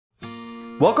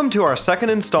Welcome to our second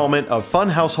installment of Fun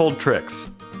Household Tricks.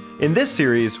 In this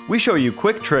series, we show you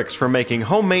quick tricks for making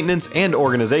home maintenance and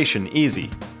organization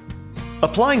easy.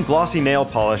 Applying glossy nail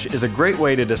polish is a great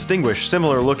way to distinguish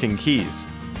similar looking keys.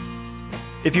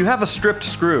 If you have a stripped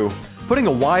screw, putting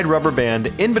a wide rubber band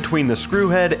in between the screw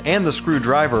head and the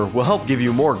screwdriver will help give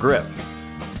you more grip.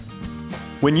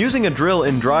 When using a drill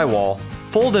in drywall,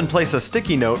 fold and place a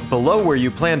sticky note below where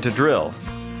you plan to drill.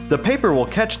 The paper will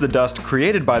catch the dust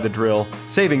created by the drill,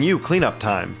 saving you cleanup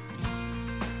time.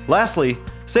 Lastly,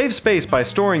 save space by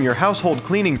storing your household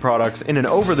cleaning products in an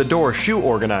over-the-door shoe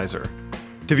organizer.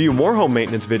 To view more home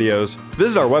maintenance videos,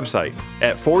 visit our website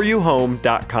at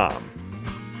foryouhome.com.